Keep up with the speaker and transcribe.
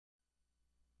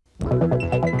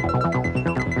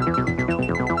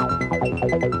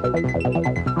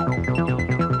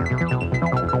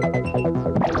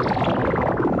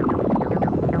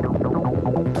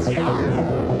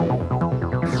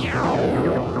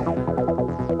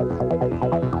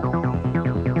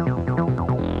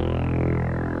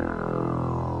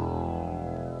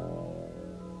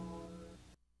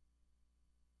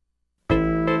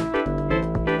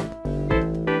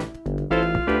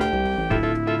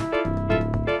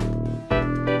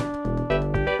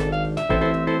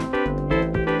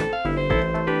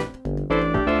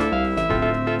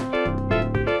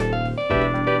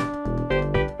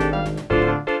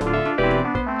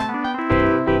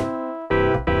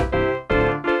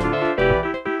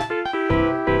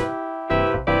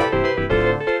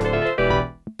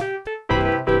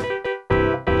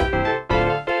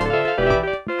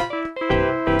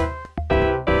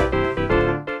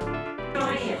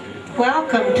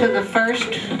Welcome to the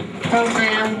first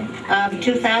program of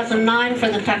 2009 for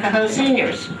the Tuckahoe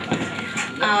seniors.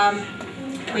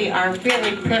 We are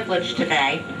really privileged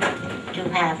today to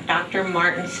have Dr.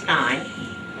 Martin Stein,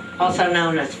 also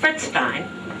known as Fritz Stein,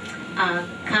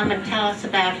 come and tell us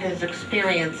about his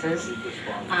experiences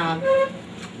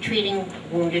treating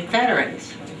wounded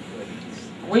veterans.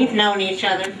 We've known each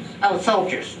other,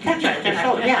 soldiers, that's right, they're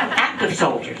soldiers, yeah, active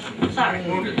soldiers, sorry.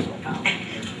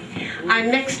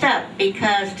 I'm mixed up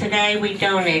because today we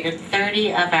donated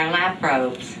 30 of our lap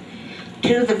robes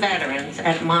to the veterans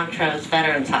at Montrose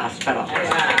Veterans Hospital.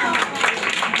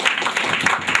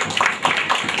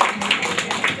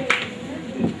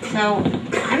 So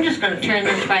I'm just going to turn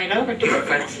this right over to you,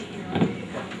 Fritz.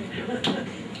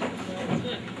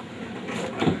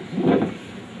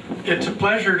 It's a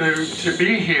pleasure to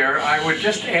be here. I would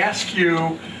just ask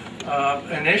you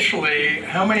initially,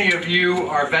 how many of you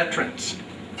are veterans?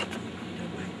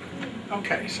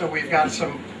 Okay, so we've got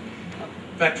some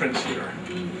veterans here.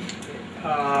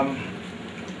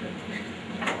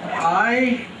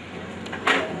 I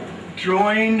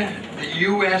joined the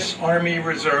U.S. Army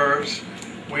Reserves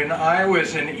when I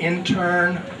was an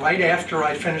intern right after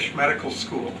I finished medical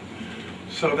school.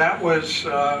 So that was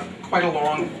quite a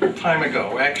long time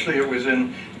ago. Actually, it was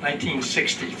in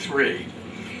 1963.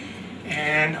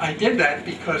 And I did that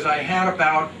because I had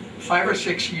about 5 or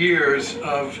 6 years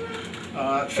of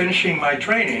finishing my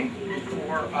training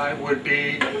before I would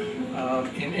be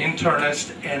an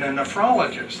internist and a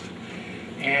nephrologist.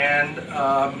 And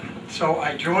so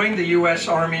I joined the U.S.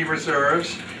 Army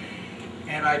Reserves,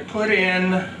 and I put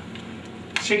in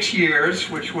 6 years,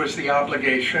 which was the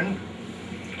obligation,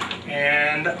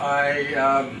 and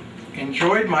I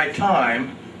enjoyed my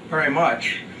time very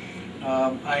much.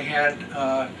 I had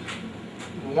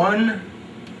 1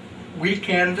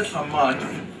 weekend a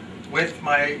month with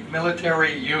my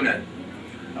military unit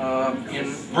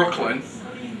in Brooklyn,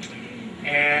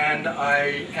 and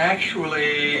I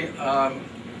actually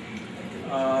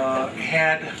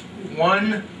had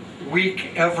 1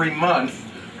 week every month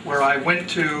where I went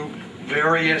to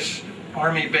various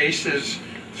Army bases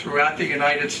throughout the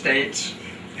United States.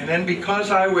 And then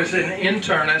because I was an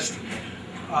internist,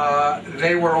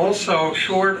 they were also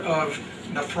short of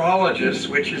nephrologists,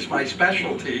 which is my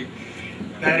specialty.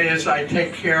 That is, I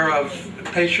take care of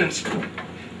patients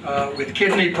with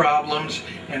kidney problems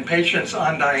and patients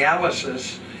on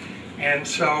dialysis. And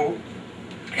so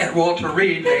at Walter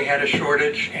Reed, they had a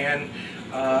shortage, and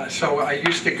so I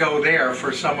used to go there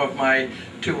for some of my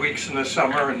 2 weeks in the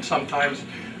summer, and sometimes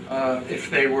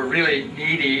if they were really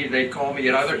needy, they'd call me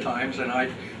at other times, and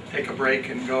I'd take a break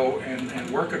and go and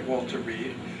work at Walter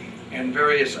Reed and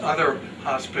various other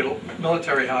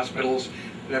military hospitals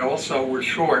that also were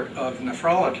short of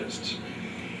nephrologists.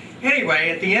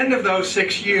 Anyway, at the end of those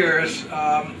 6 years,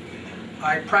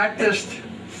 I practiced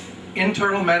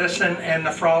internal medicine and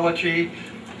nephrology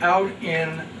out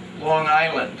in Long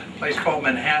Island, a place called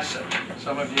Manhasset.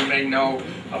 Some of you may know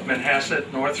of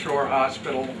Manhasset, North Shore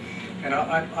Hospital. And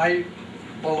I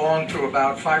belong to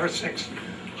about 5 or 6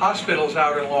 hospitals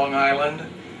out in Long Island.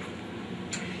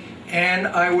 And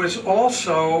I was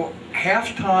also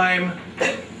half-time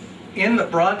in the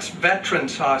Bronx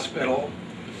Veterans Hospital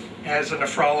as a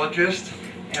nephrologist,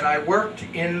 and I worked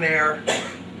in their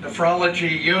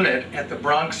nephrology unit at the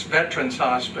Bronx Veterans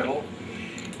Hospital.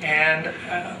 And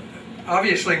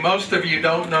obviously most of you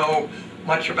don't know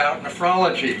much about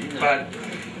nephrology, but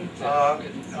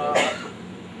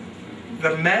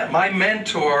my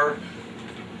mentor,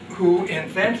 who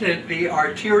invented the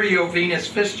arteriovenous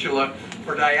fistula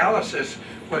for dialysis,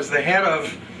 was the head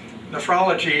of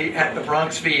nephrology at the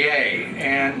Bronx VA.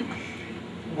 And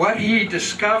what he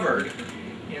discovered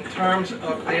in terms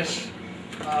of this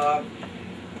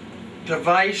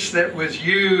device that was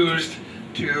used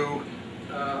to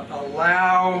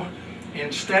allow,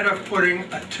 instead of putting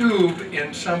a tube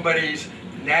in somebody's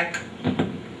neck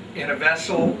in a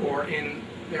vessel or in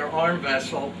their arm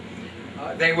vessel,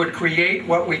 they would create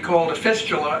what we called a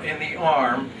fistula in the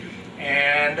arm,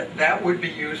 and that would be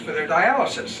used for their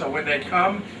dialysis. So when they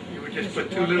come, you would just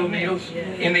put 2 little needles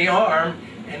in the arm,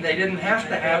 and they didn't have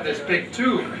to have this big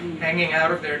tube hanging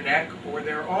out of their neck or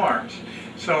their arms.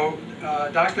 So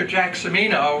Dr. Jack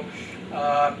Cimino,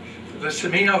 the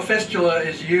Cimino fistula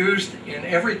is used in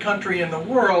every country in the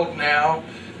world now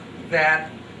that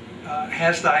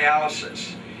has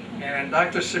dialysis. And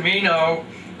Dr. Cimino,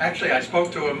 actually I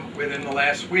spoke to him within the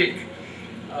last week.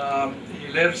 He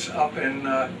lives up in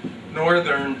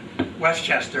northern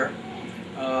Westchester.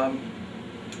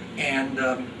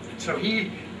 So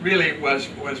he really was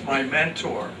my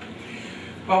mentor.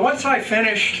 Well, once I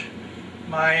finished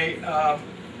my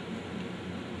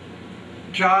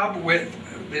job with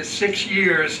the 6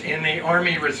 years in the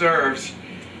Army Reserves,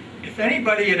 if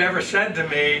anybody had ever said to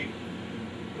me,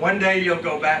 one day you'll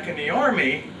go back in the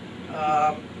Army,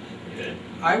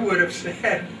 I would have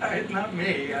said, not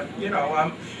me.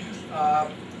 I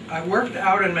worked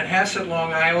out in Manhasset,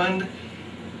 Long Island,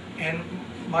 and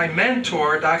my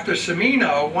mentor, Dr.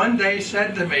 Cimino, one day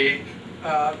said to me,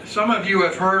 some of you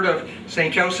have heard of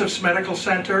St. Joseph's Medical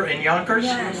Center in Yonkers?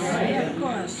 Yes, of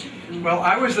course. Well,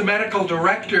 I was the medical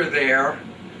director there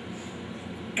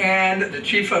and the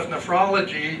chief of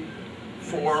nephrology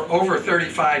for over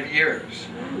 35 years.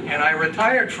 And I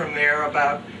retired from there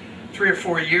about 3 or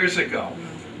 4 years ago.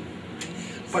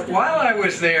 But while I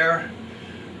was there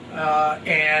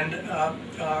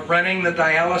running the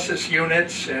dialysis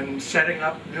units and setting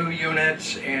up new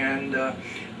units, and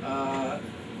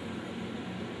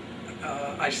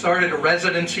I started a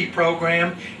residency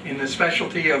program in the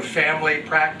specialty of family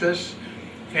practice,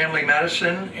 family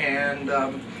medicine, and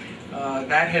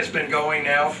that has been going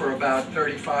now for about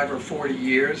 35 or 40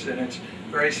 years, and it's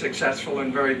very successful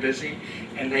and very busy.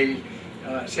 And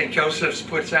St. Joseph's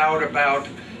puts out about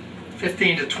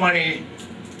 15 to 20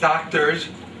 doctors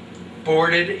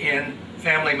boarded in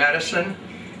family medicine,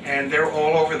 and they're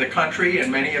all over the country,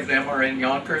 and many of them are in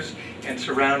Yonkers and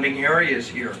surrounding areas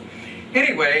here.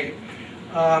 Anyway,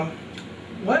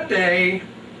 one day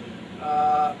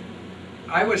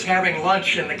I was having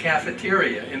lunch in the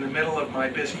cafeteria in the middle of my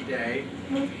busy day,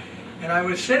 and I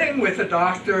was sitting with a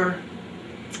doctor,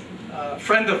 a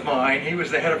friend of mine. He was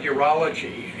the head of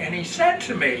urology, and he said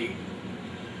to me,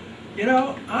 you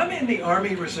know, I'm in the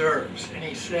Army Reserves, and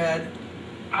he said,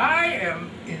 I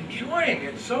am enjoying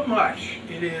it so much.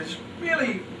 It is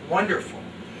really wonderful.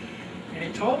 And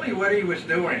he told me what he was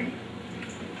doing.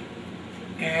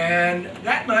 And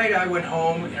that night I went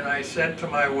home and I said to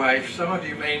my wife, some of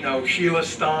you may know Sheila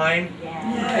Stein.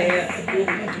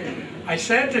 I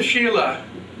said to Sheila,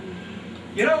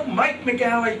 you know, Mike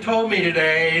McGalley told me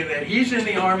today that he's in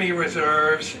the Army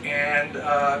Reserves, and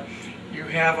you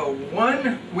have a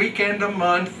 1 weekend a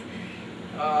month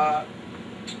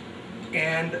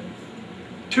and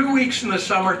 2 weeks in the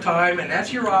summertime, and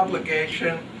that's your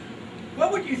obligation.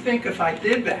 What would you think if I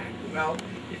did that? Well,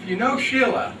 if you know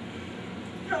Sheila,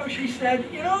 you know, she said,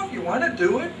 you know, if you want to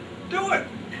do it, do it.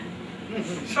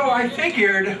 So I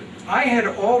figured I had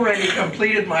already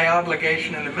completed my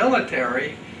obligation in the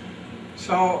military,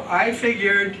 so I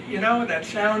figured, you know, that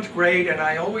sounds great, and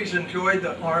I always enjoyed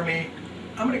the Army.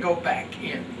 I'm going to go back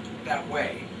in that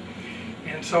way.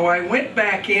 And so I went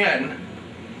back in,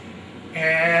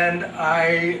 and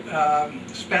I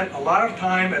spent a lot of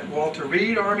time at Walter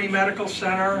Reed Army Medical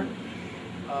Center.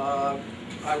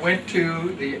 I went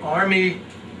to the Army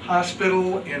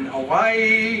Hospital in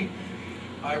Hawaii.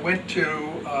 I went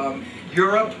to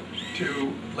Europe,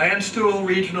 to Landstuhl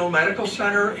Regional Medical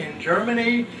Center in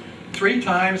Germany 3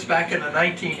 times back in the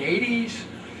 1980s.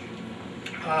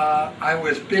 I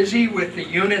was busy with the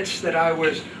units that I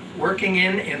was working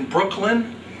in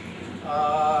Brooklyn.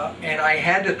 And I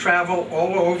had to travel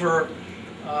all over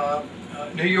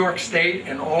New York State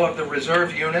and all of the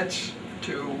reserve units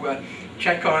to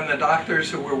check on the doctors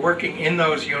who were working in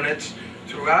those units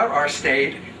throughout our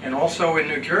state and also in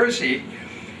New Jersey.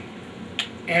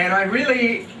 And I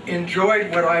really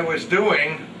enjoyed what I was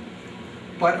doing,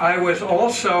 but I was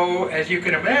also, as you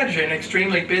can imagine,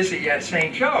 extremely busy at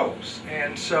St. Joe's,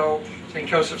 and so St.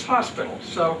 Joseph's Hospital.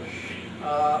 So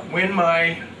when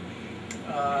my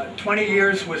 20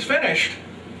 years was finished,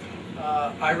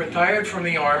 I retired from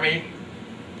the Army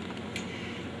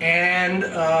and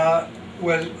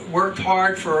worked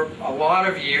hard for a lot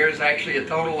of years, actually a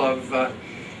total of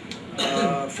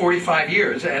 45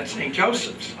 years at St.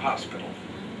 Joseph's Hospital.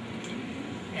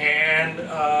 And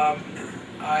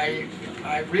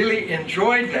I really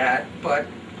enjoyed that, but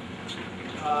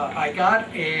I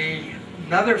got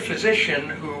another physician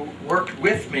who worked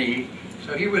with me,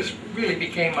 so he really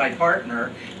became my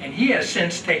partner, and he has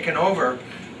since taken over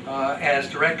as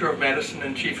Director of Medicine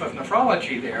and Chief of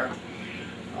Nephrology there.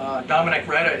 Dominic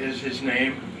Retta is his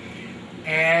name.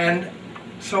 And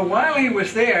so while he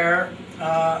was there,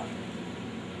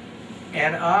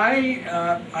 and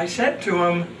I said to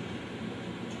him,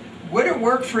 would it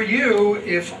work for you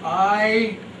if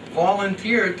I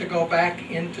volunteered to go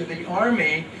back into the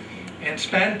Army and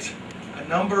spent a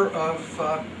number of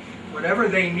whatever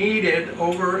they needed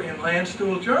over in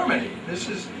Landstuhl, Germany? This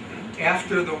is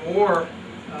after the war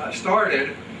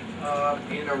started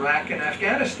in Iraq and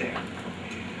Afghanistan.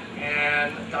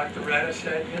 And Dr. Retta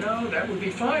said, you know, that would be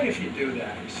fine if you do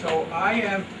that. So I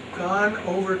have gone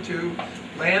over to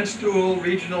Landstuhl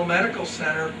Regional Medical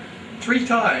Center 3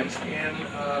 times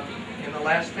in the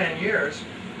last 10 years.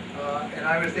 And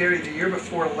I was there the year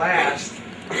before last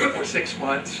for 6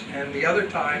 months, and the other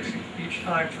times, each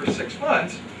time for 6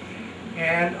 months.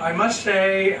 And I must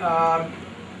say,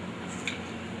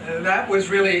 that was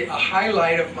really a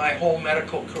highlight of my whole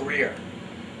medical career.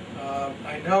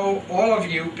 I know all of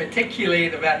you, particularly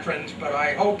the veterans, but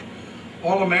I hope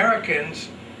all Americans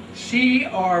see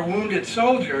our wounded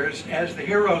soldiers as the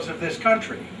heroes of this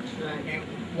country. And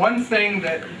one thing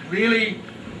that really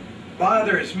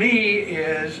bothers me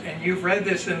is, and you've read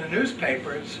this in the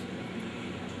newspapers,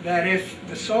 that if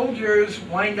the soldiers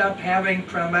wind up having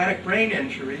traumatic brain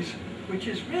injuries, which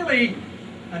is really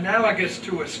analogous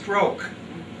to a stroke,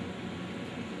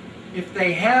 if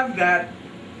they have that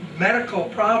medical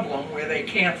problem where they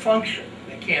can't function,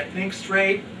 they can't think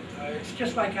straight, it's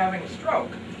just like having a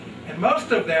stroke. And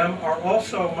most of them are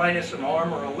also minus an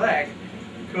arm or a leg,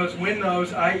 because when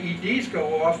those IEDs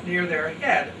go off near their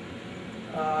head,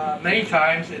 many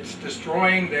times it's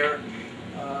destroying their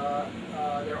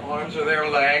arms or their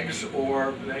legs,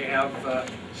 or they have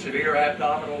severe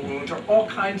abdominal wounds, or all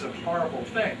kinds of horrible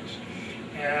things.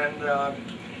 And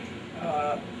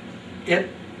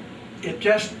it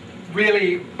just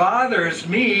really bothers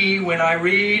me when I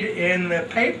read in the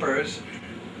papers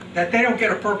that they don't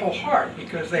get a Purple Heart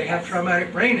because they have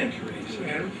traumatic brain injuries.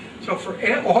 And so for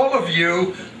all of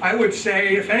you, I would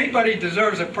say if anybody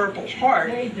deserves a Purple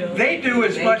Heart, they do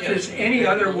as much as any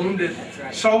other wounded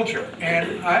soldier.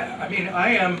 And I mean,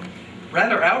 I am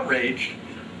rather outraged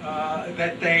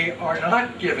that they are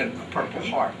not given a Purple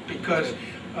Heart, because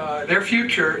their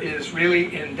future is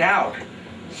really in doubt.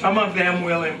 Some of them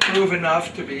will improve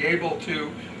enough to be able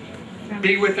to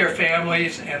be with their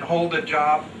families and hold a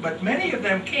job, but many of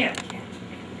them can't.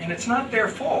 And it's not their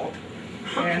fault.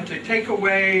 And to take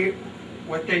away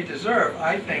what they deserve,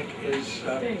 I think, is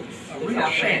a real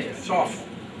shame. It's awful.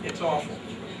 It's awful.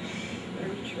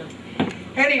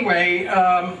 Anyway,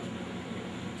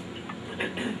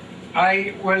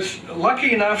 I was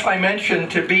lucky enough, I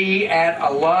mentioned, to be at a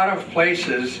lot of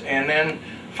places, and then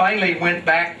finally went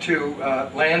back to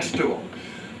Landstuhl.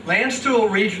 Landstuhl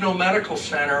Regional Medical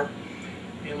Center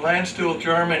in Landstuhl,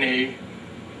 Germany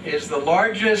is the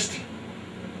largest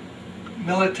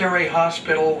military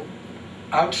hospital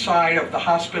outside of the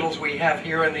hospitals we have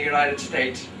here in the United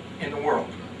States in the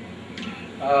world.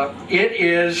 It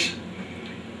is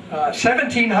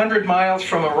 1,700 miles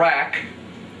from Iraq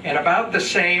and about the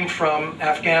same from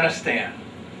Afghanistan.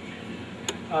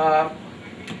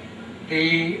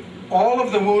 All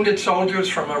of the wounded soldiers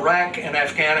from Iraq and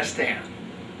Afghanistan,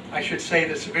 I should say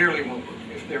the severely wounded.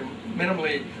 If they're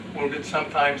minimally wounded,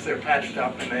 sometimes they're patched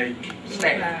up and they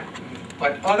stay.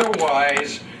 But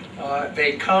otherwise,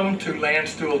 they come to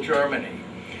Landstuhl, Germany.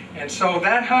 And so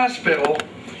that hospital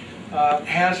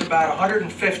has about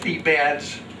 150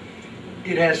 beds.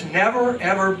 It has never,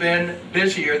 ever been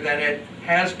busier than it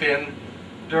has been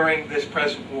during this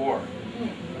present war.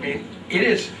 I mean, it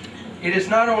is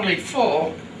not only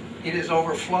full, it is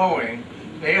overflowing.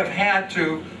 They have had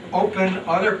to open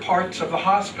other parts of the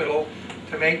hospital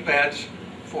to make beds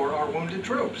for our wounded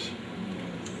troops.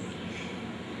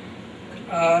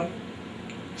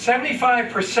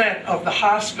 75% of the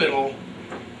hospital,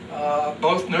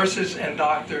 both nurses and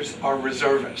doctors, are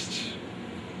reservists.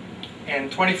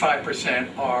 And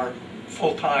 25% are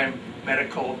full-time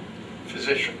medical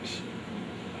physicians,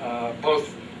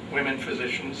 both women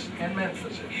physicians and men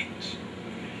physicians.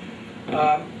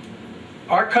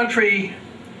 Our country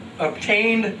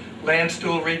obtained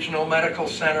Landstuhl Regional Medical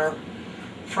Center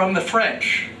from the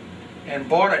French and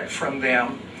bought it from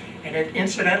them, and it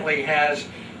incidentally has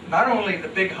not only the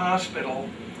big hospital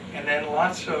and then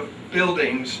lots of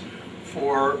buildings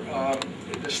for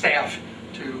the staff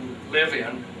to live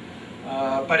in,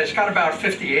 but it's got about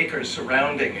 50 acres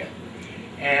surrounding it.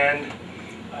 And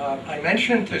I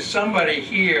mentioned to somebody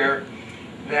here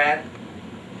that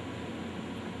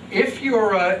if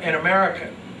you're an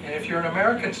American, and if you're an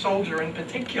American soldier in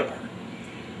particular,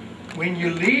 when you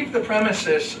leave the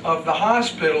premises of the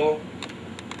hospital,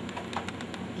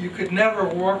 you could never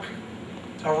walk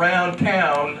around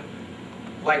town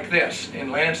like this in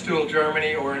Landstuhl,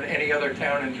 Germany, or in any other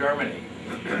town in Germany.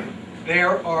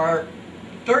 There are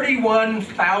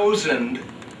 31,000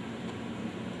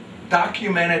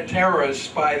 documented terrorists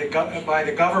by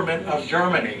the government of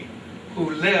Germany who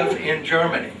live in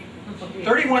Germany.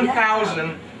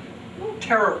 31,000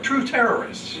 true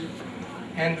terrorists.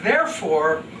 And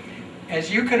therefore,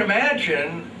 as you can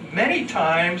imagine, many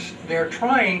times they're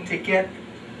trying to get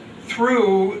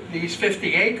through these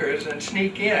 50 acres and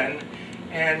sneak in.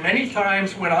 And many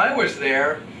times when I was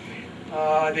there,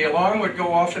 the alarm would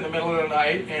go off in the middle of the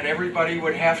night and everybody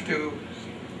would have to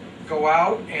go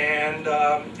out and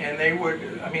they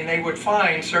would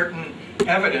find certain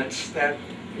evidence that,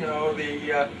 you know,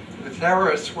 the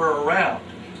terrorists were around.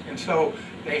 And so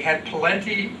they had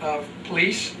plenty of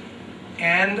police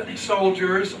and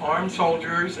soldiers, armed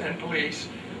soldiers and police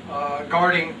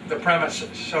guarding the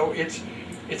premises. So it's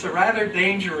a rather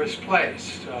dangerous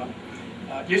place.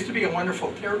 It used to be a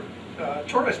wonderful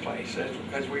tourist place,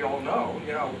 as we all know.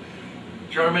 You know,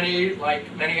 Germany,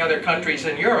 like many other countries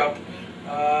in Europe,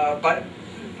 but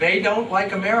they don't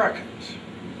like Americans.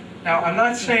 Now, I'm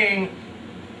not saying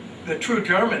the true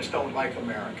Germans don't like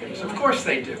Americans. Of course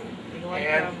they do.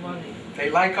 And they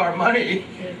like our money,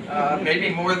 maybe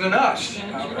more than us,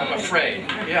 I'm afraid.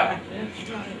 Yeah.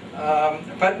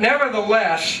 But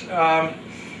nevertheless,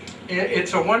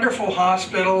 it's a wonderful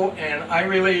hospital, and I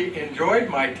really enjoyed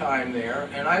my time there.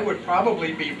 And I would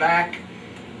probably be back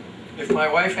if my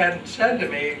wife hadn't said to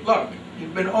me, look,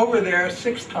 you've been over there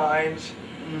 6 times,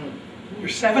 you're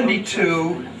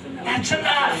 72, that's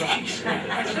enough, she said,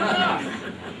 that's enough.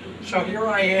 So here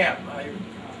I am. I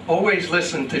always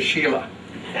listen to Sheila.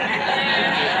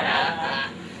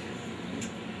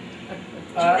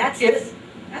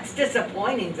 That's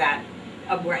disappointing that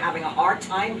we're having a hard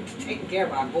time taking care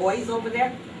of our boys over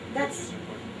there. That's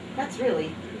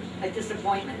really a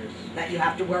disappointment that you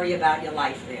have to worry about your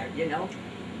life there, you know?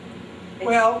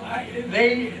 Well,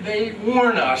 they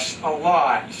warn us a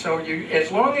lot, so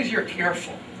as long as you're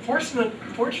careful.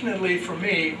 Fortunately for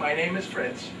me, my name is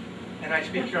Fritz, and I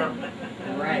speak German.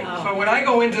 Right. So when I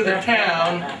go into the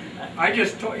town, I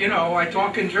just, I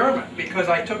talk in German because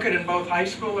I took it in both high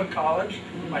school and college.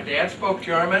 My dad spoke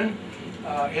German,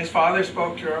 his father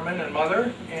spoke German, and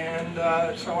mother, and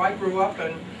so I grew up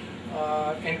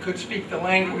and could speak the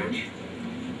language.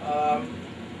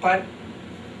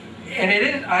 And it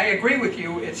is, I agree with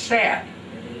you, it's sad.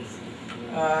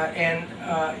 And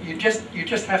you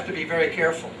just have to be very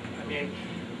careful. I mean,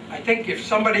 I think if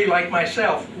somebody like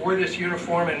myself wore this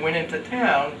uniform and went into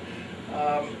town,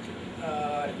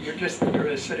 you're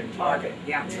a sitting target.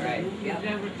 Yeah, that's right. Yeah.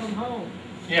 Never come home.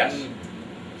 Yes.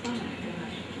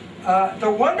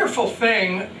 The wonderful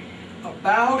thing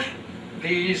about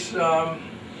these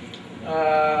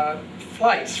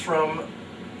flights from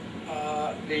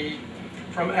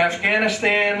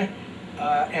Afghanistan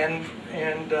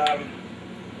and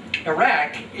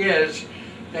Iraq is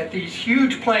that these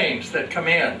huge planes that come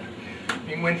in, I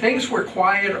mean, when things were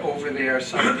quiet over there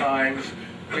sometimes,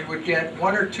 we would get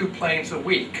 1 or 2 planes a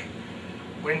week.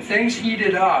 When things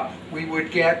heated up, we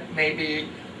would get maybe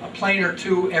a plane or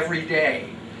 2 every day.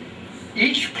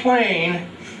 Each plane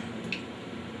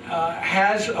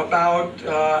has about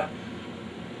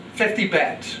 50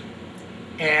 beds.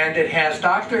 And it has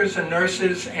doctors and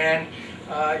nurses, and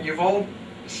you've all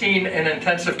seen an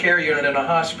intensive care unit in a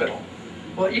hospital.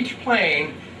 Well, each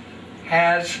plane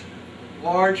has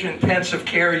large intensive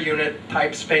care unit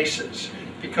type spaces,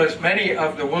 because many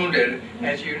of the wounded,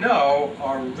 as you know,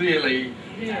 are really,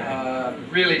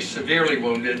 really severely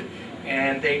wounded,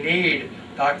 and they need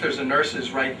doctors and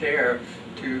nurses right there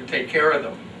to take care of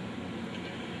them.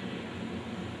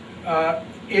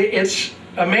 It's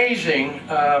amazing.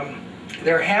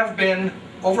 There have been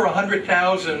over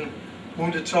 100,000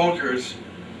 wounded soldiers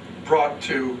brought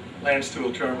to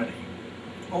Landstuhl, Germany.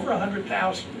 Over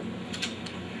 100,000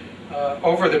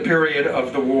 over the period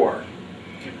of the war.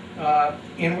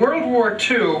 In World War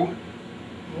II,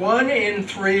 1 in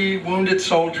 3 wounded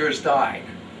soldiers died.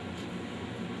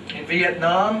 In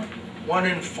Vietnam, 1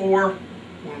 in 4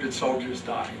 wounded soldiers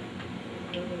died.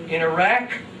 In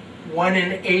Iraq, 1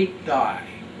 in 8 die.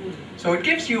 So it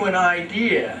gives you an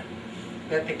idea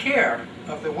that the care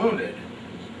of the wounded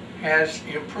has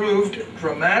improved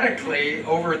dramatically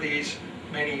over these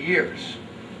many years.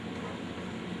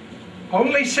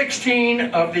 Only 16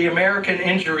 of the American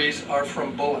injuries are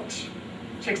from bullets,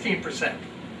 16%.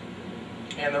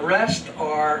 And the rest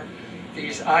are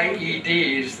these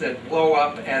IEDs that blow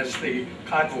up as the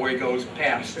convoy goes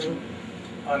past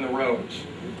on the roads.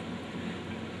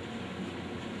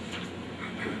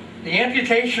 The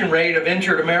amputation rate of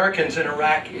injured Americans in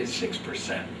Iraq is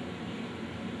 6%.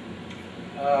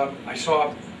 I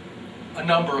saw a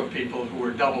number of people who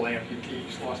were double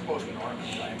amputees, lost both an arm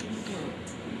and leg.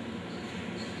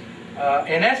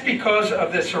 And that's because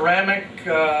of the ceramic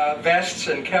vests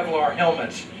and Kevlar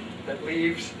helmets that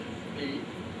leaves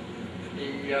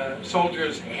the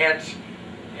soldiers' heads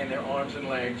and their arms and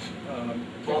legs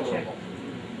vulnerable.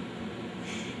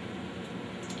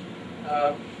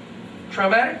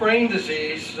 Traumatic brain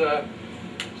disease,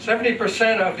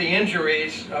 70% of the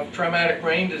injuries of traumatic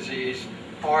brain disease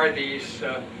are these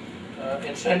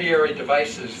incendiary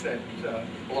devices that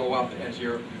blow up as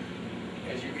you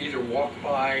either walk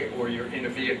by or you're in a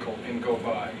vehicle and go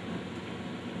by.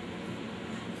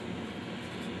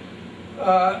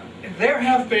 There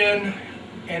have been,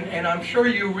 and I'm sure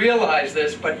you realize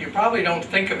this, but you probably don't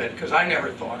think of it because I never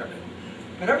thought of it.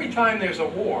 But every time there's a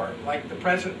war, like the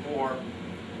present war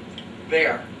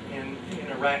there in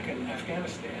Iraq and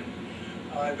Afghanistan,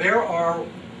 there are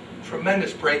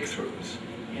tremendous breakthroughs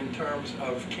in terms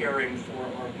of caring for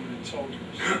our wounded soldiers.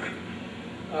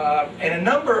 And a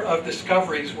number of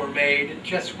discoveries were made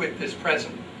just with this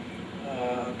present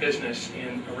business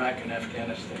in Iraq and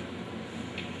Afghanistan.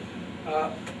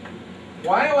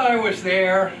 While I was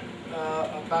there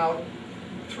about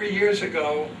 3 years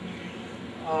ago,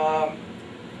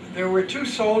 there were 2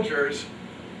 soldiers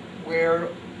where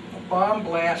a bomb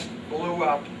blast blew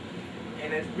up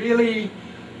and it really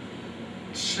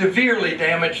severely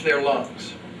damaged their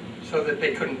lungs so that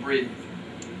they couldn't breathe.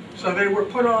 So they were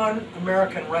put on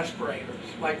American respirators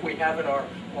like we have in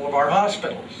all of our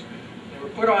hospitals. They were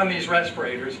put on these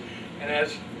respirators, and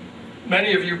as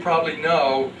many of you probably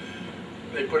know,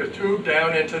 they put a tube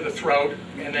down into the throat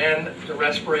and then the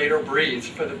respirator breathes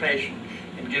for the patient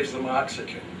and gives them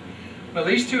oxygen. Well,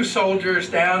 these 2 soldiers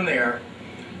down there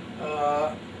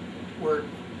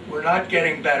were not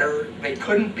getting better. They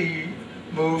couldn't be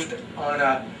moved on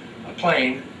a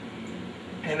plane,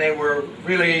 and they were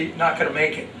really not going to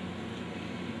make it.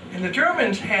 And the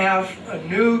Germans have a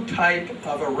new type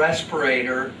of a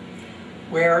respirator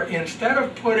where instead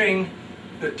of putting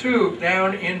the tube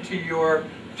down into your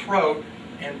throat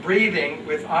and breathing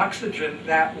with oxygen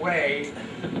that way,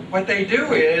 what they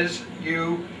do is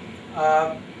you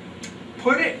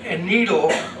put a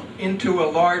needle into a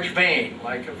large vein,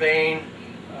 like a vein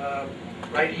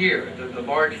right here, the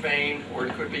large vein, or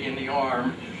it could be in the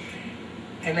arm,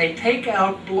 and they take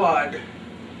out blood,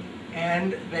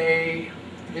 and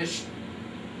this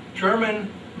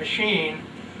German machine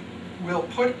will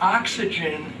put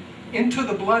oxygen into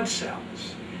the blood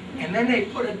cells, and then they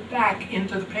put it back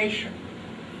into the patient.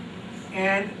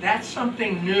 And that's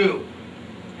something new,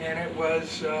 and it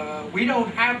was, we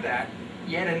don't have that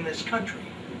yet in this country.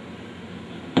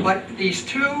 But these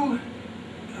 2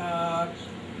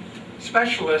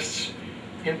 specialists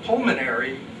in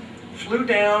pulmonary flew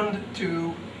down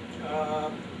to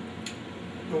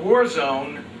the war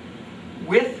zone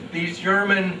with these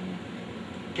German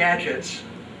gadgets.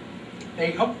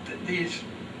 They hooked these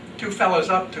 2 fellows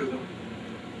up to them,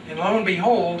 and lo and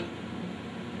behold,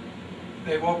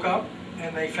 they woke up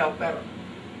and they felt better.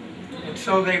 And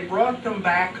so they brought them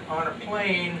back on a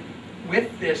plane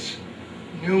with this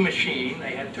new machine.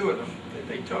 They had 2 of them that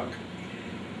they took.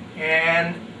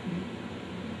 And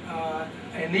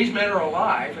these men are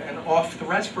alive and off the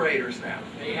respirators now.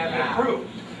 They have improved.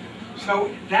 So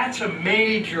that's a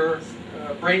major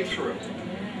breakthrough.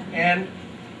 And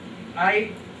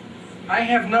I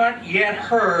have not yet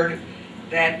heard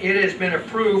that it has been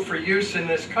approved for use in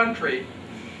this country,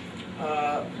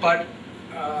 but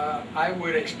I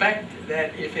would expect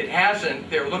that if it hasn't,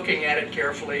 they're looking at it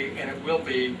carefully, and it will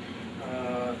be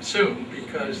soon,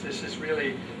 because this is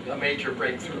really a major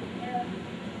breakthrough.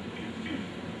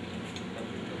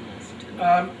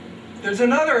 There's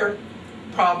another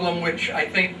problem which I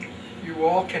think you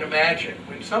all can imagine.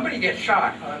 When somebody gets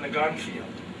shot on the gun field,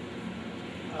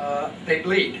 they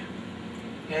bleed.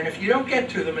 And if you don't get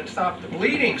to them and stop the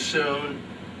bleeding soon,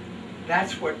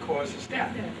 that's what causes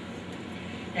death.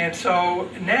 And so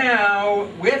now,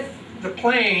 with the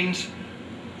planes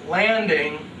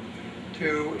landing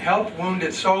to help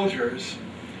wounded soldiers,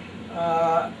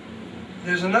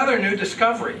 there's another new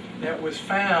discovery that was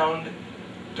found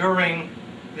during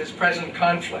this present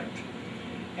conflict.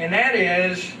 And that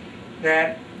is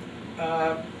that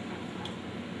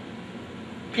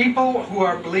people who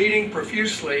are bleeding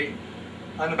profusely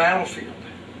on the battlefield.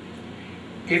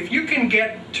 If you can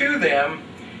get to them,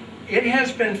 it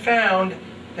has been found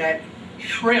that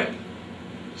shrimp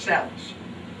cells,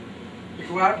 you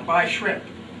go out and buy shrimp,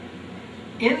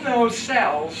 in those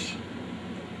cells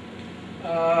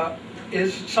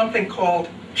is something called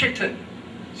chitin,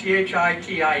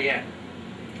 C-H-I-T-I-N.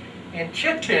 And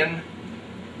chitin,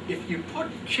 if you put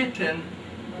chitin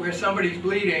where somebody's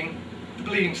bleeding, the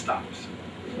bleeding stops.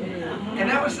 And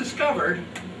that was discovered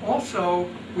also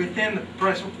within the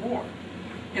present war.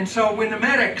 And so when the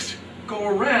medics go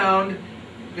around,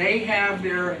 they have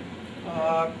their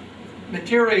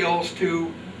materials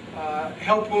to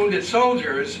help wounded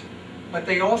soldiers, but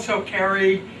they also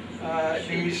carry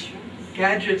these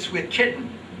gadgets with chitin.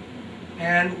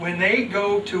 And when they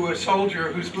go to a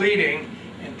soldier who's bleeding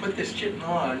and put this chitin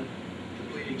on,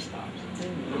 the bleeding stops.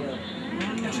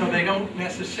 And so they don't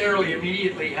necessarily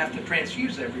immediately have to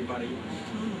transfuse everybody,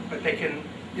 but they can,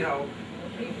 you know,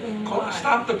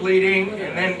 stop the bleeding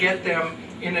and then get them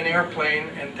in an airplane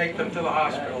and take them to the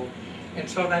hospital. And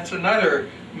so that's another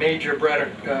major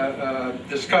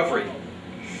discovery.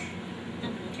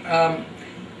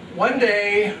 One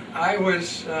day I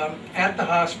was at the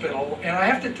hospital, and I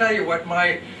have to tell you what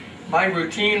my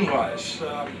routine was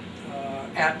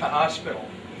at the hospital.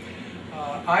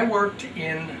 I worked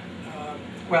in,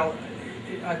 well,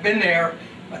 I've been there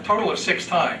a total of 6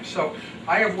 times. So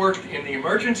I have worked in the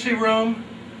emergency room,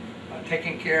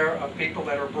 taking care of people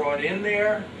that are brought in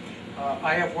there.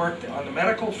 I have worked on the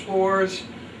medical floors.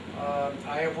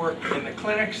 I have worked in the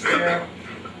clinics there.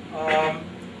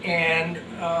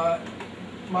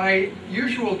 My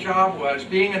usual job was,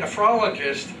 being a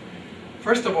nephrologist,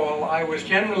 first of all, I was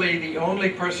generally the only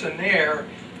person there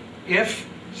if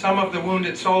some of the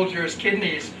wounded soldiers'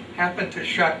 kidneys happened to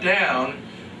shut down,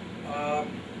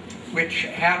 which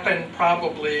happened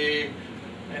probably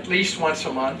at least once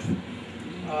a month.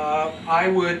 I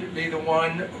would be the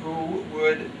one who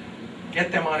would get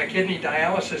them on a kidney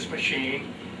dialysis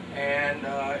machine, and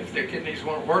if their kidneys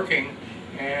weren't working,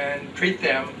 and treat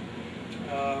them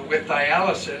with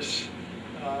dialysis,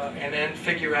 and then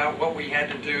figure out what we had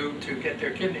to do to get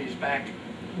their kidneys back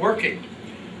working.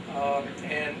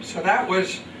 And so that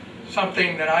was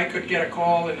something that I could get a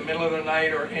call in the middle of the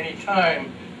night or any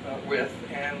time with,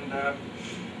 and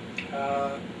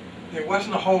there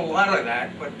wasn't a whole lot of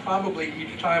that, but probably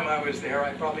each time I was there,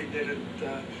 I probably did it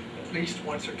at least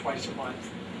once or twice a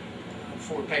month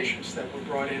for patients that were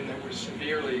brought in that were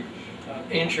severely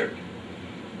injured.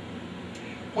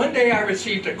 One day I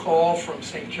received a call from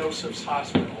St. Joseph's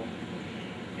Hospital,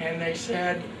 and they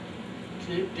said,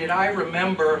 did I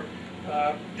remember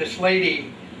this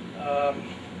lady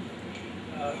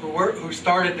who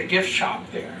started the gift shop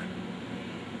there?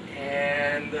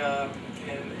 And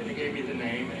they gave me the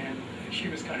name, and she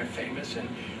was kind of famous, and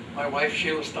my wife,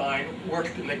 Sheila Stein,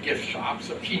 worked in the gift shop,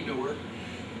 so she knew her.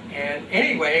 And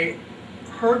anyway,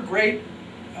 her great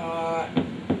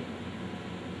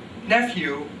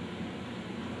nephew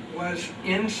was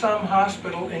in some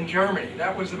hospital in Germany.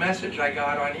 That was the message I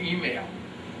got on email.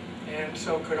 And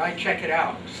so could I check it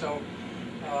out? So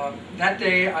that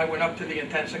day I went up to the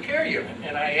intensive care unit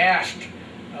and I asked,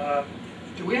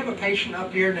 do we have a patient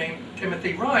up here named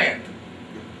Timothy Ryan?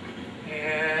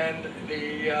 And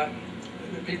the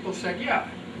people said, yeah.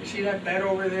 You see that bed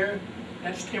over there?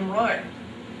 That's Tim Ryan.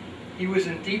 He was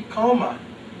in deep coma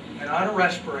and on a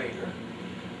respirator,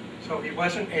 so he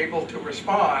wasn't able to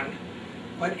respond.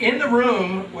 But in the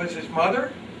room was his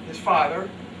mother, his father,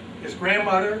 his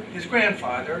grandmother, his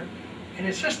grandfather, and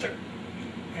his sister.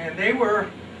 And they were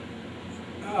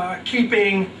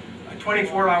keeping a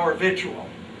 24-hour vigil.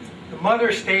 The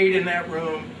mother stayed in that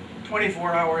room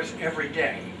 24 hours every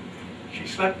day. She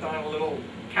slept on a little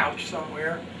couch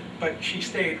somewhere, but she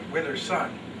stayed with her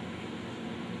son.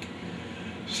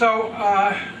 So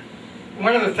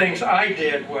one of the things I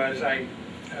did was I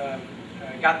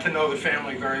got to know the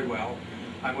family very well.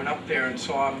 I went up there and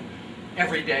saw them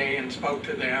every day and spoke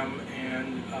to them,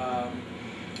 and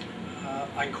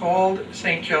I called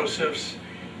St. Joseph's,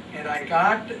 and I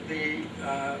got the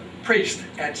priest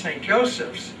at St.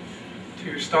 Joseph's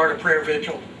to start a prayer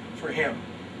vigil for him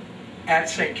at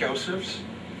St. Joseph's.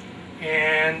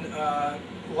 And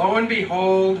lo and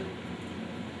behold,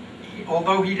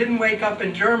 although he didn't wake up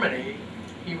in Germany,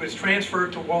 he was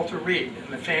transferred to Walter Reed,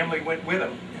 and the family went with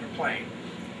him in a plane.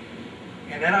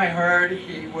 And then I heard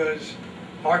he was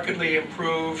markedly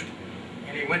improved,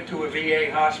 and he went to a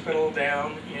VA hospital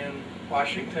down in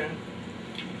Washington.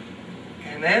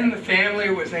 And then the family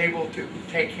was able to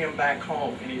take him back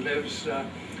home, and he lives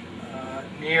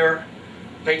near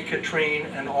Lake Katrine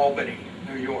and Albany,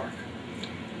 New York.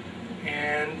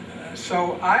 And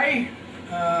so I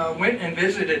went and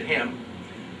visited him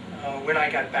when I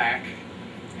got back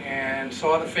and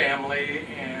saw the family,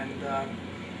 and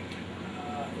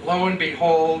lo and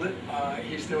behold,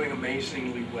 he's doing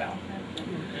amazingly well.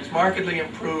 He's markedly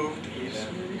improved, he's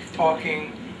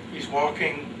talking, he's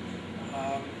walking,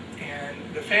 and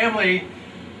the family,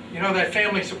 you know, that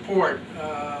family support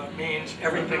means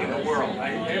everything in the world.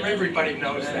 Everybody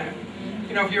knows that.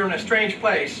 You know, if you're in a strange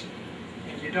place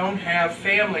and you don't have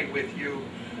family with you,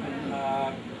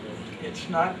 it's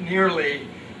not nearly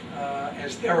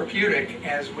as therapeutic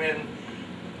as when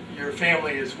your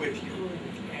family is with you.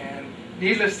 And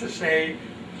needless to say,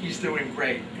 he's doing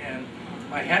great. And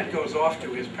my hat goes off to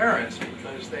his parents,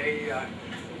 because they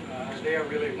are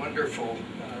really wonderful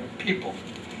people.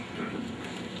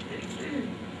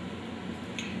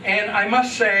 And I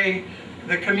must say,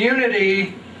 the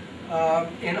community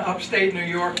in upstate New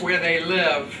York where they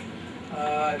live,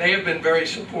 they have been very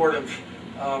supportive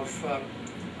of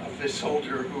this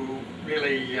soldier who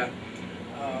really,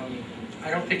 I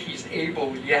don't think he's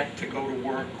able yet to go to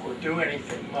work or do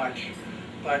anything much,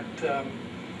 but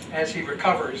as he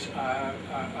recovers,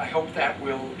 I hope that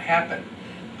will happen.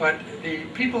 But the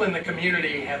people in the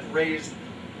community have raised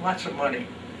lots of money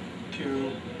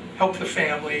to help the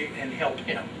family and help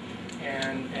him.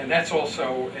 And that's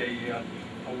also a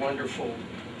wonderful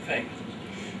thing.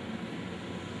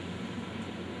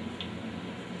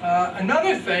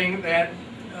 Another thing that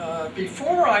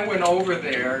before I went over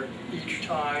there each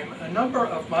time, a number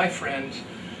of my friends,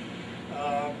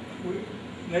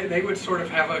 they would sort of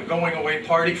have a going away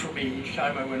party for me each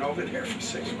time I went over there for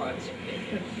 6 months.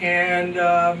 And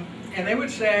they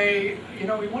would say, you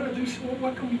know, we want to do, so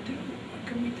what can we do? What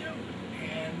can we do?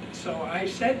 And so I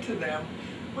said to them,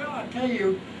 well, I'll tell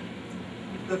you,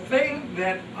 the thing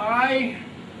that I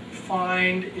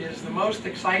find is the most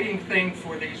exciting thing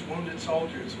for these wounded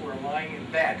soldiers who are lying in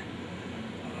bed,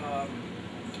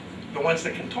 the ones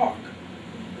that can talk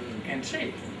and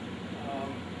see.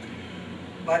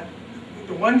 But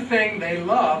the one thing they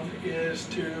love is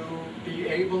to be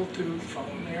able to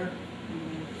phone their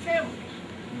families,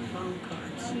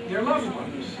 their loved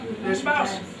ones, their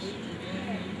spouses.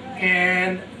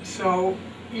 And so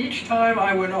each time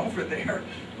I went over there,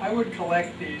 I would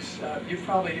collect these, you've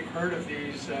probably heard of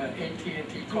these AT&T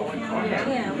calling cards.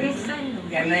 Yeah, we send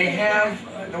them. And they have,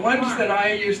 the ones that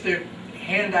I used to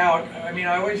hand out, I mean,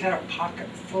 I always had a pocket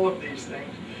full of these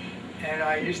things. And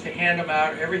I used to hand them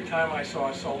out every time I saw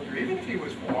a soldier, even if he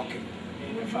was walking.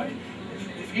 I mean,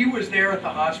 if he was there at the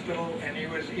hospital and he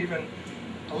was even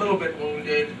a little bit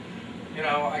wounded, you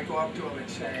know, I'd go up to him and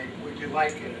say, would you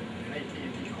like an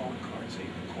AT&T calling card so you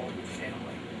can call your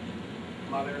family,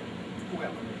 mother,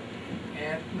 whoever.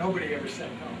 And nobody ever said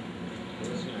no.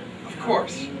 Of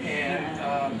course. And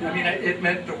I mean, it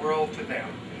meant the world to them.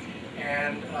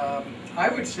 And I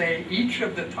would say each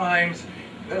of the times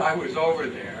that I was over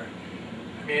there,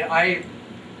 I mean, I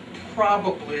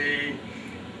probably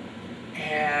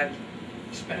had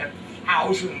spent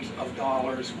thousands of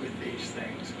dollars with these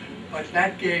things. But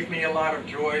that gave me a lot of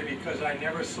joy, because I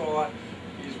never saw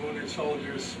these wounded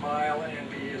soldiers smile and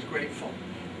be as grateful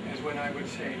as when I would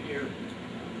say, here,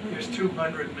 here's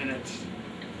 200 minutes.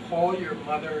 Call your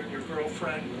mother, your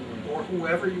girlfriend, or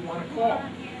whoever you want to call.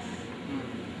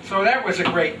 So that was a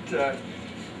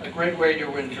great way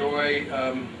to enjoy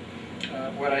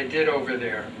what I did over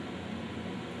there.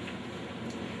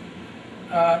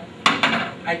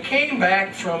 I came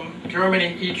back from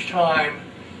Germany each time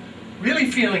really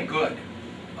feeling good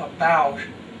about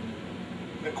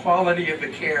the quality of the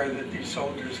care that these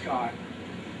soldiers got.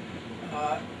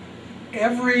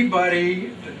 Everybody,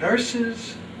 the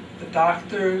nurses, the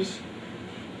doctors,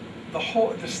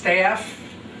 the staff,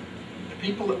 the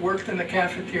people that worked in the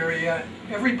cafeteria,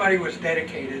 everybody was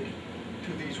dedicated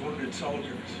to these wounded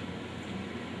soldiers.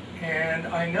 And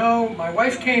I know my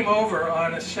wife came over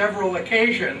on several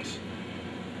occasions.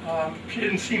 She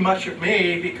didn't see much of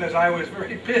me because I was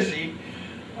very busy,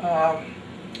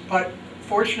 but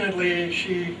fortunately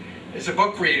she is a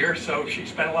book reader, so she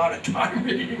spent a lot of time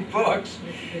reading books.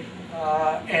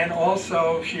 And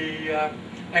also she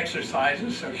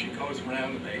exercises, so she goes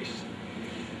around the base.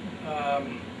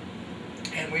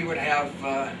 And we would have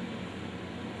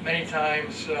many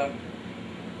times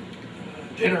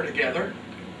dinner together.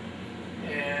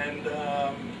 And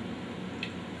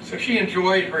so she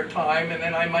enjoyed her time, and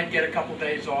then I might get a couple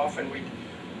days off and we'd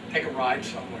take a ride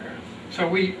somewhere. So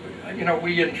we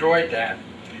enjoyed that.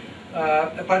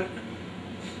 But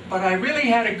I really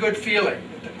had a good feeling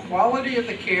that the quality of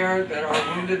the care that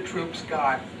our wounded troops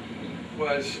got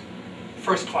was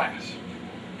first class.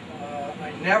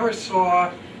 I never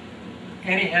saw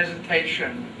any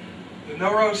hesitation The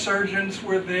neurosurgeons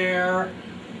were there.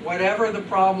 Whatever the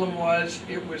problem was,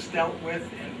 it was dealt with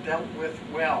and dealt with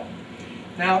well.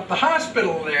 Now, the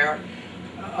hospital there,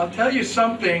 I'll tell you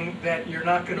something that you're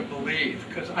not going to believe,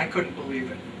 because I couldn't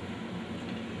believe it.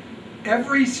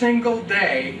 Every single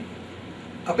day,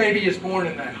 a baby is born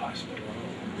in that hospital.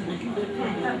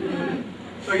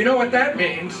 So you know what that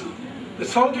means? The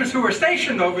soldiers who are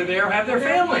stationed over there have their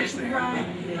families there.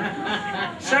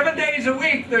 7 days a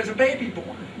week, there's a baby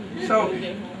born. So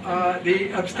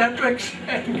the obstetrics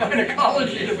and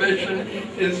gynecology division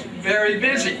is very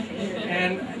busy.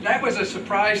 And that was a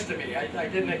surprise to me. I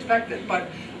didn't expect it. But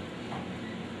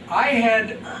I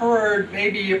had heard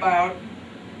maybe about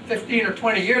 15 or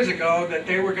 20 years ago that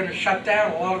they were going to shut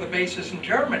down a lot of the bases in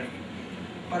Germany.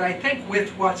 But I think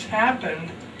with what's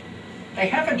happened, they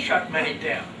haven't shut many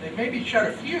down. They maybe shut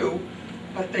a few,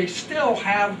 but they still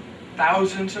have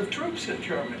thousands of troops in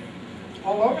Germany,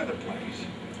 all over the place.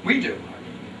 We do.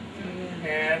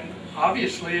 And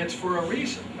obviously it's for a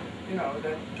reason. You know,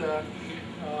 that,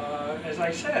 as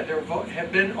I said, there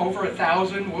have been over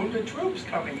 1,000 wounded troops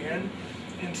coming in,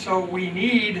 and so we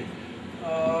need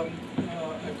a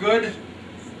good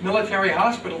military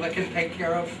hospital that can take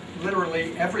care of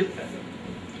literally everything.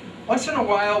 Once in a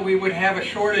while we would have a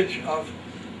shortage of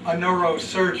a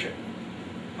neurosurgeon,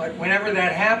 but whenever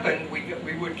that happened,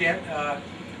 we would get a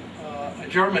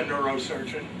German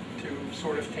neurosurgeon to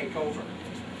sort of take over.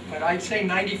 But I'd say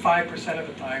 95% of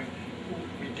the time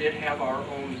we did have our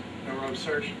own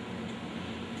neurosurgeon.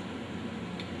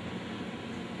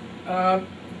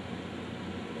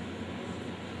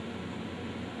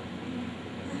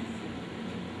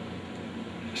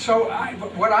 So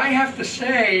what I have to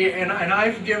say, and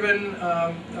I've given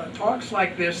talks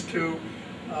like this to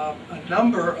a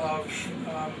number of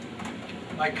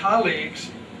my colleagues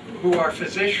who are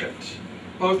physicians,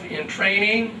 both in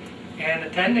training and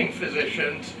attending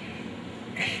physicians.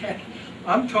 And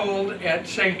I'm told at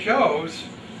St. Joe's,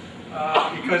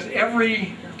 because to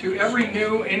every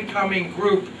new incoming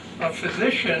group of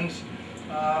physicians,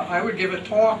 I would give a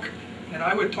talk, and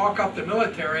I would talk up the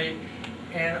military,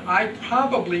 and I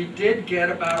probably did get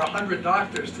about 100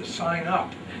 doctors to sign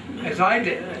up, as I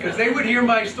did, because they would hear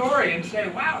my story and say,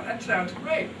 wow, that sounds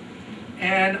great.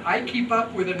 And I keep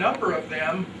up with a number of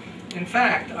them. In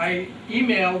fact, I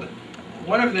emailed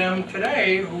one of them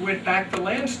today who went back to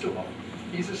Landstuhl.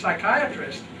 He's a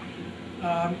psychiatrist,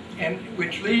 and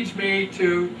which leads me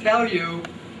to tell you,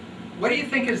 what do you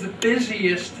think is the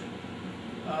busiest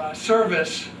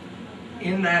service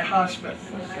in that hospital?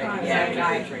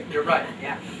 Psychiatry. You're right.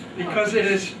 Yeah. Because it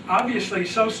is obviously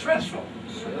so stressful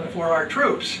for our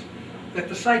troops that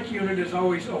the psych unit is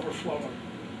always overflowing.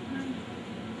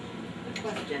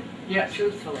 Question. Yes.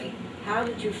 Truthfully, how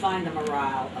did you find the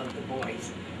morale of the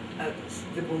boys,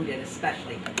 the wounded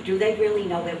especially? Do they really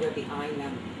know that we're behind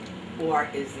them? Or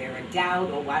is there a doubt,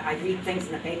 or what? I read things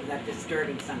in the paper that are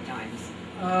disturbing sometimes.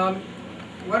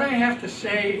 What I have to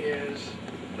say is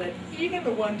that even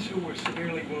the ones who were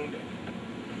severely wounded,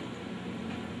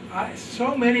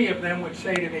 so many of them would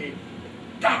say to me,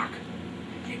 Doc,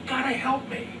 you gotta help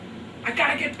me. I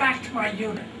gotta get back to my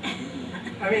unit.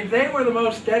 I mean, they were the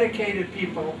most dedicated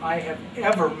people I have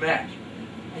ever met.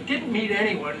 I didn't meet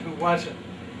anyone who wasn't.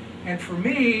 And for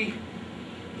me,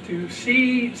 to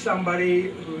see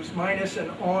somebody who's minus an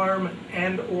arm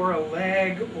and or a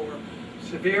leg or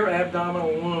severe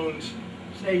abdominal wounds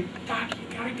say, Doc,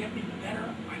 you gotta get me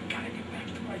better. I gotta get back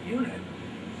to my unit.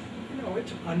 You know,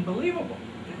 it's unbelievable.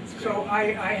 So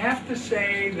I have to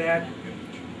say that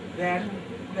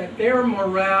their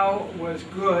morale was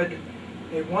good.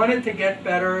 They wanted to get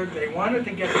better. They wanted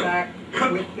to get back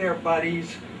with their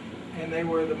buddies, and they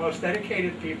were the most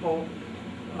dedicated people.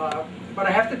 But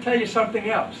I have to tell you something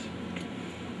else.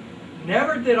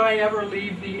 Never did I ever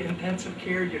leave the intensive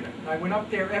care unit. I went up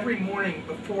there every morning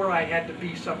before I had to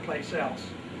be someplace else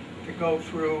to go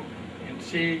through and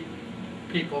see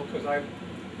people, because I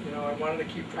wanted to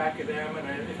keep track of them,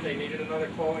 and if they needed another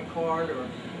calling card or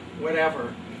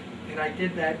whatever. And I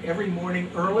did that every morning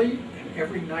early, and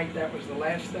every night that was the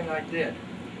last thing I did.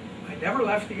 I never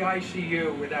left the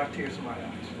ICU without tears in my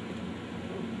eyes.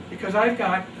 Because I've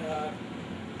got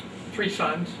 3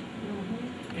 sons,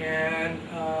 and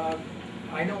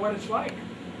I know what it's like.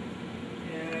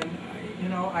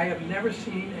 And I have never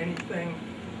seen anything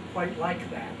quite like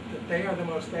that. That they are the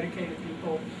most dedicated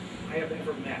people I have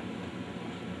ever met.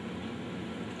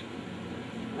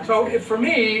 So for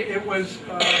me, it was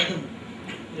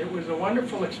a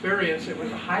wonderful experience. It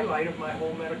was a highlight of my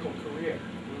whole medical career,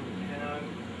 and I'm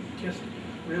just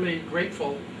really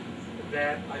grateful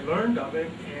that I learned of it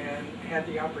and had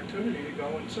the opportunity to go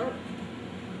and serve.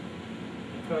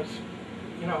 Because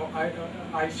you know,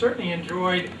 I certainly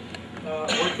enjoyed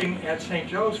working at St.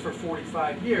 Joe's for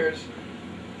 45 years,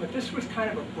 but this was kind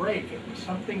of a break. It was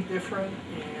something different,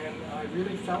 and I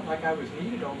really felt like I was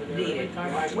needed over there every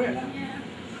time I went.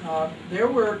 There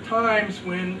were times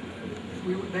when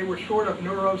they were short of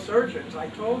neurosurgeons, I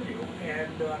told you,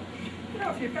 and you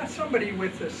know, if you've got somebody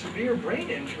with a severe brain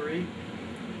injury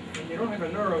and you don't have a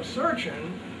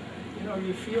neurosurgeon, you know,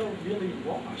 you feel really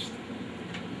lost.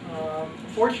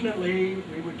 Fortunately,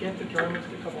 we would get the Germans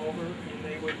to come over, and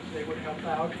they would help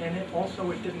out, and it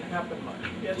didn't happen much.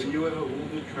 Were you ever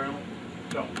wounded, Colonel?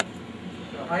 No.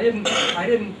 No, I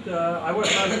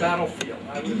wasn't on the battlefield.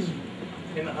 I was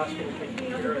in the hospital taking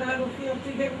care of it. Battlefield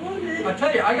to get wounded. I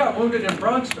tell you, I got wounded in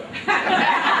Bronxville.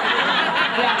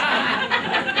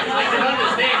 I can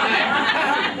understand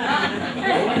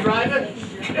that. Were you driving?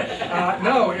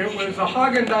 No, it was a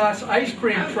Haagen-Dazs ice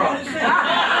cream truck.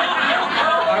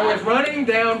 I was running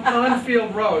down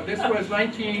Pondfield Road. This was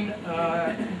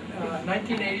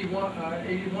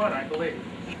 1981, I believe.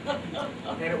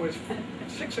 And it was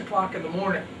 6 o'clock in the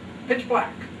morning, pitch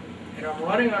black. And I'm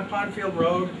running on Pondfield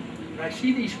Road, and I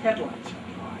see these headlights on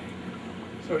high.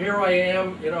 So here I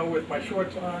am, you know, with my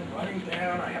shorts on, running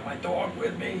down. I have my dog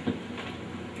with me.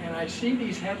 And I see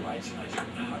these headlights, and I said,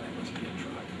 oh, that must be a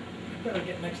truck. I better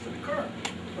get next to the curb.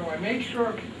 So I made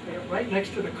sure to get right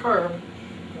next to the curb.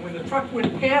 And when the truck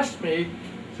went past me,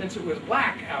 since it was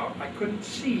black out, I couldn't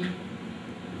see.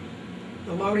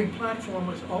 The loading platform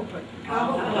was open.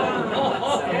 And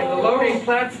the loading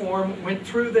platform went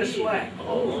through this leg,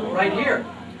 right here.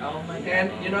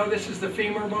 And you know, this is the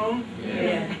femur bone?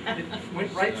 Yeah. It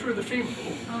went right through the femur.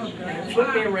 And it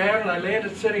flipped me around, and I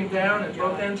landed sitting down, and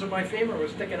both ends of my femur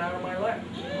was sticking out of my leg.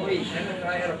 And then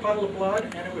I had a puddle of blood,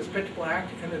 and it was pitch black,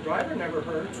 and the driver never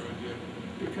heard,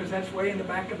 because that's way in the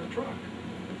back of the truck.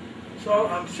 So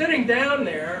I'm sitting down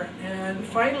there, and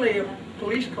finally a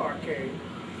police car came.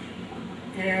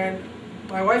 And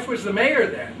my wife was the mayor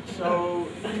then, so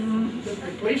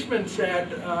the policeman said,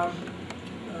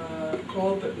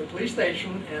 called the police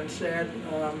station and said,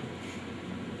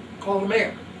 call the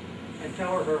mayor and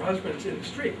tell her husband's in the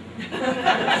street,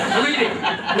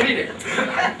 bleeding.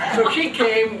 So she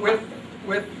came with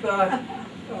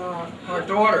our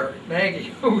daughter,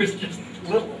 Maggie, who was just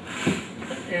little.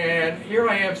 And here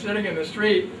I am sitting in the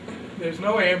street. There's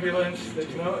no ambulance,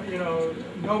 there's no, you know,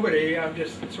 nobody. I'm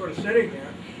just sort of sitting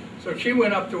there. So she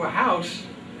went up to a house,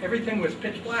 everything was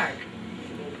pitch black,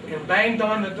 and banged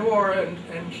on the door, and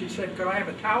she said, could I have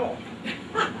a towel?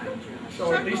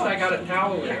 So at least I got a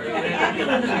towel there.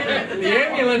 And the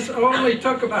ambulance only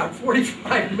took about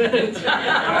 45 minutes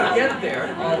to get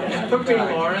there. It took me to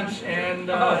Lawrence, and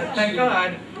thank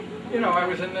God, you know, I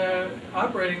was in the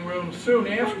operating room soon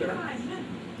after.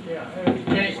 Yeah,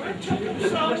 anyway.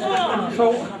 So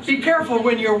be careful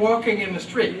when you're walking in the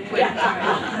street, please.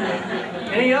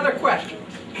 Any other questions?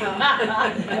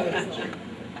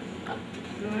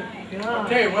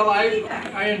 Okay, well,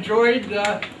 I enjoyed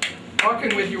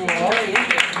talking with you all.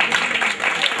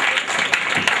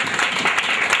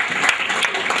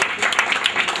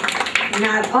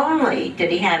 Not only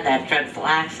did he have that dreadful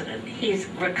accident, he's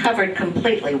recovered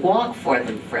completely. Walk for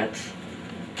them, Fritz.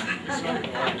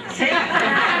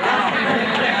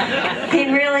 He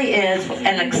really is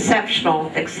an exceptional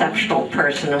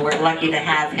person, and we're lucky to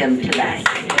have him today.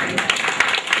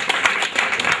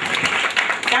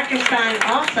 Dr. Stein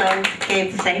also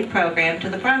gave the same program to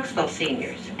the Bronxville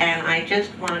seniors, and I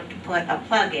just want to put a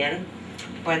plug in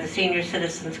for the Senior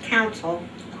Citizens Council,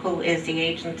 who is the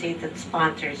agency that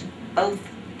sponsors both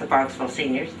the Bronxville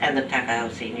seniors and the Tuckahoe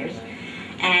seniors.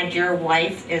 And your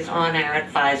wife is on our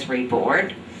advisory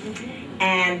board.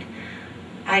 And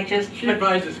I just... She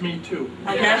advises me too.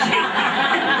 Oh, does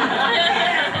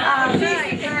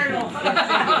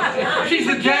she? She's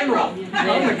the general.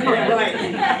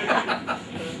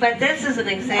 But this is an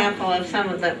example of some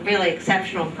of the really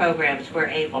exceptional programs we're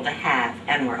able to have.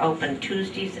 And we're open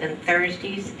Tuesdays and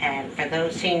Thursdays. And for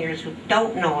those seniors who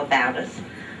don't know about us,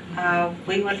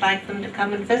 we would like them to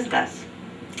come and visit us.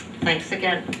 Thanks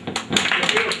again.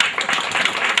 Thank you.